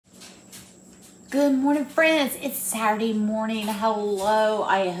Good morning, friends. It's Saturday morning. Hello.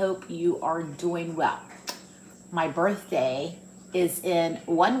 I hope you are doing well. My birthday is in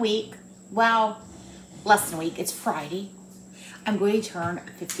 1 week. Well, less than a week. It's Friday. I'm going to turn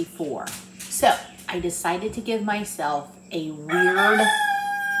 54. So I decided to give myself a weird,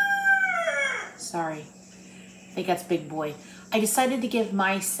 sorry, I think that's Big Boy. I decided to give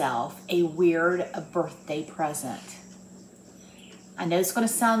myself a weird birthday present. I know it's going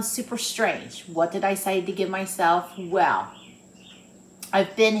to sound super strange. What did I say to give myself? Well,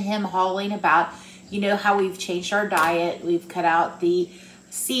 I've been him-hauling about, how we've changed our diet. We've cut out the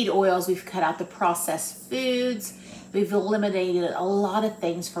seed oils. We've cut out the processed foods. We've eliminated a lot of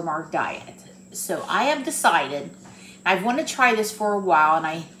things from our diet. So I have decided, I've wanted to try this for a while, and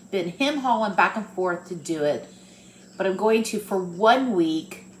I've been him-hauling back and forth to do it, but I'm going to, for 1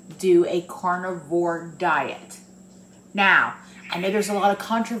 week, do a carnivore diet. Now, I know there's a lot of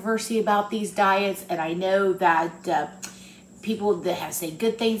controversy about these diets, and I know that people that have say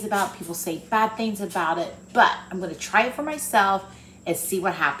good things about it, people say bad things about it, but I'm going to try it for myself and see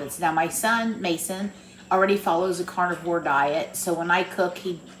what happens. Now, my son, Mason, already follows a carnivore diet, so when I cook,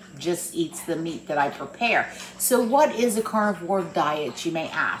 he just eats the meat that I prepare. So what is a carnivore diet, you may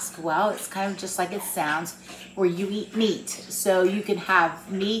ask? Well, it's kind of just like it sounds, where you eat meat. So you can have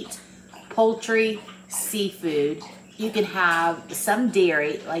meat, poultry, seafood. You can have some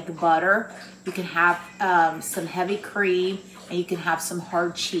dairy, like butter. You can have some heavy cream, and you can have some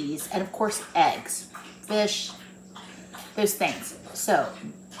hard cheese, and of course eggs, fish, those things. So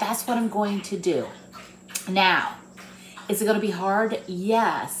that's what I'm going to do. Now, is it going to be hard?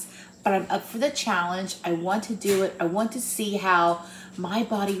 Yes, but I'm up for the challenge. I want to do it. I want to see how my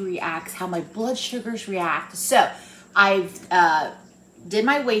body reacts, how my blood sugars react. So I've did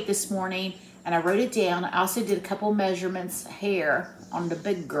my weight this morning, and I wrote it down. I also did a couple measurements here on the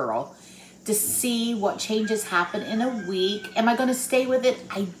big girl to see what changes happen in a week. Am I going to stay with it?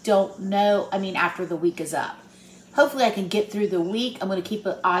 I don't know. I mean, after the week is up. Hopefully I can get through the week. I'm going to keep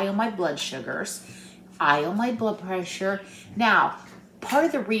an eye on my blood sugars, eye on my blood pressure. Now, part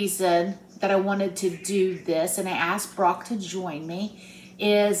of the reason that I wanted to do this, and I asked Brock to join me,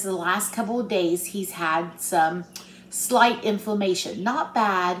 is the last couple of days he's had some slight inflammation. Not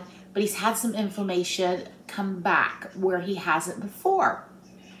bad, but he's had some inflammation come back where he hasn't before.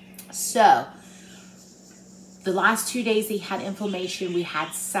 So the last 2 days he had inflammation, we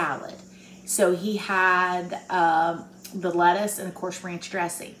had salad. So he had the lettuce and of course ranch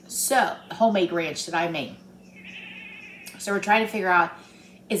dressing. So homemade ranch that I made. So we're trying to figure out,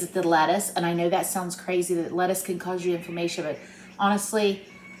 is it the lettuce? And I know that sounds crazy that lettuce can cause you inflammation, but honestly,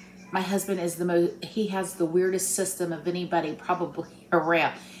 my husband is he has the weirdest system of anybody probably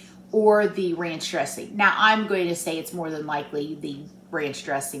around. Or the ranch dressing. Now, I'm going to say it's more than likely the ranch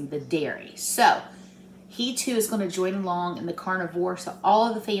dressing, the dairy. So, he too is going to join along in the carnivore. So, all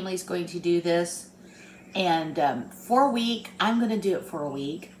of the family is going to do this. And for a week, I'm going to do it for a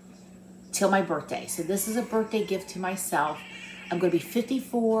week till my birthday. So, this is a birthday gift to myself. I'm going to be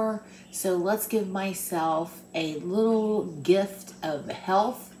 54. So, let's give myself a little gift of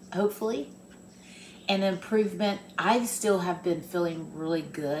health, hopefully. An improvement. I still have been feeling really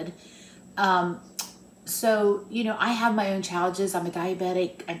good. So, I have my own challenges. I'm a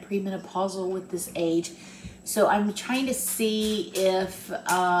diabetic. I'm premenopausal with this age. So I'm trying to see if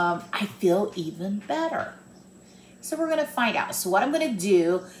I feel even better. So we're going to find out. So what I'm going to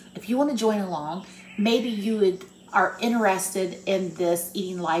do, if you want to join along, maybe you are interested in this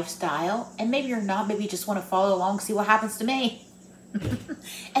eating lifestyle, and maybe you're not. Maybe you just want to follow along, see what happens to me.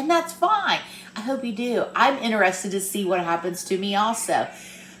 And that's fine. I hope you do. I'm interested to see what happens to me also.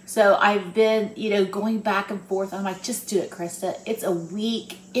 So I've been, going back and forth. I'm like, just do it, Krista. It's a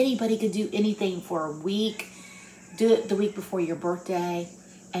week. Anybody could do anything for a week. Do it the week before your birthday,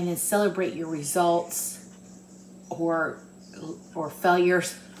 and then celebrate your results or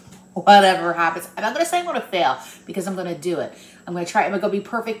failures, whatever happens. I'm not going to say I'm going to fail because I'm going to do it. I'm going to try. Am I going to be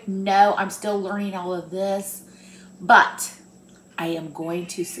perfect? No, I'm still learning all of this, but I am going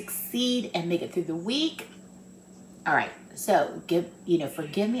to succeed and make it through the week. All right. So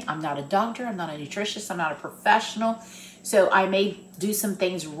forgive me. I'm not a doctor. I'm not a nutritionist. I'm not a professional. So I may do some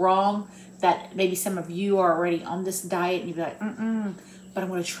things wrong that maybe some of you are already on this diet and you'd be like, but I'm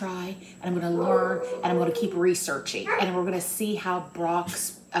going to try and I'm going to learn and I'm going to keep researching and we're going to see how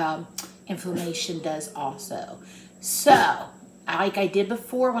Brock's inflammation does also. So like I did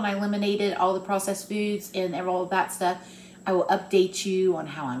before when I eliminated all the processed foods and all of that stuff, I will update you on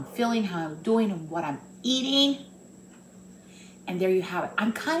how I'm feeling, how I'm doing, and what I'm eating. And there you have it.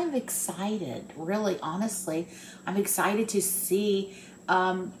 I'm kind of excited, really, honestly. I'm excited to see.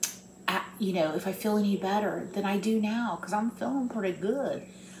 I you know, if I feel any better than I do now, because I'm feeling pretty good.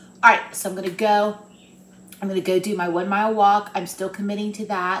 All right, so I'm going to go do my 1 mile walk. I'm still committing to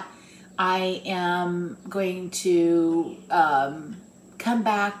that. I am going to come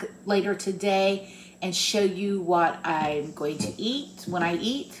back later today and show you what I'm going to eat, when I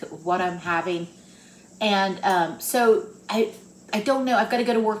eat, what I'm having. And so I don't know. I've got to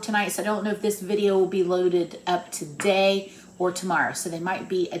go to work tonight, so I don't know if this video will be loaded up today or tomorrow. So they might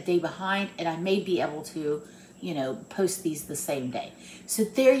be a day behind, and I may be able to, you know, post these the same day. So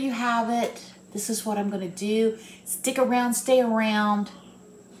there you have it. This is what I'm going to do. Stick around, stay around,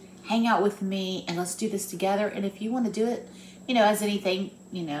 hang out with me, and let's do this together. And if you want to do it, you know, as anything,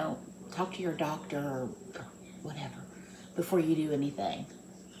 you know, talk to your doctor or whatever before you do anything.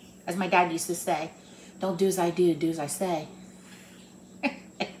 As my dad used to say, don't do as I do, do as I say.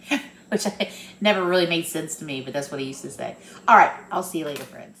 Which never really made sense to me, but that's what he used to say. All right, I'll see you later,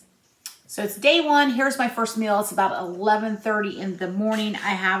 friends. So it's day one. Here's my first meal. It's about 11:30 in the morning. I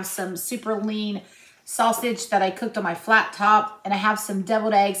have some super lean sausage that I cooked on my flat top, and I have some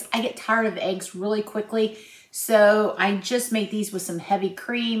deviled eggs. I get tired of eggs really quickly, so I just make these with some heavy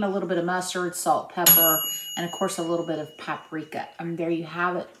cream, a little bit of mustard, salt, pepper, and of course a little bit of paprika. And there you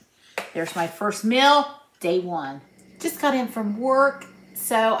have it. There's my first meal, day one. Just got in from work,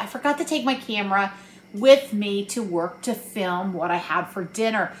 so I forgot to take my camera with me to work to film what I had for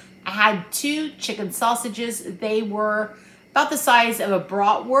dinner. I had 2 chicken sausages. They were about the size of a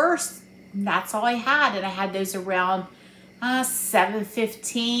bratwurst. And that's all I had, and I had those around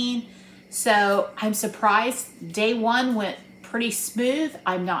 7:15. So I'm surprised. Day one went pretty smooth.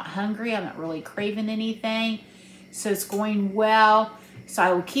 I'm not hungry. I'm not really craving anything. So it's going well. So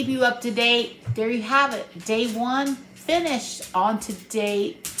I will keep you up to date. There you have it. Day one finished. On to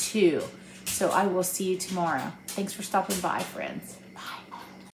day 2. So I will see you tomorrow. Thanks for stopping by, friends.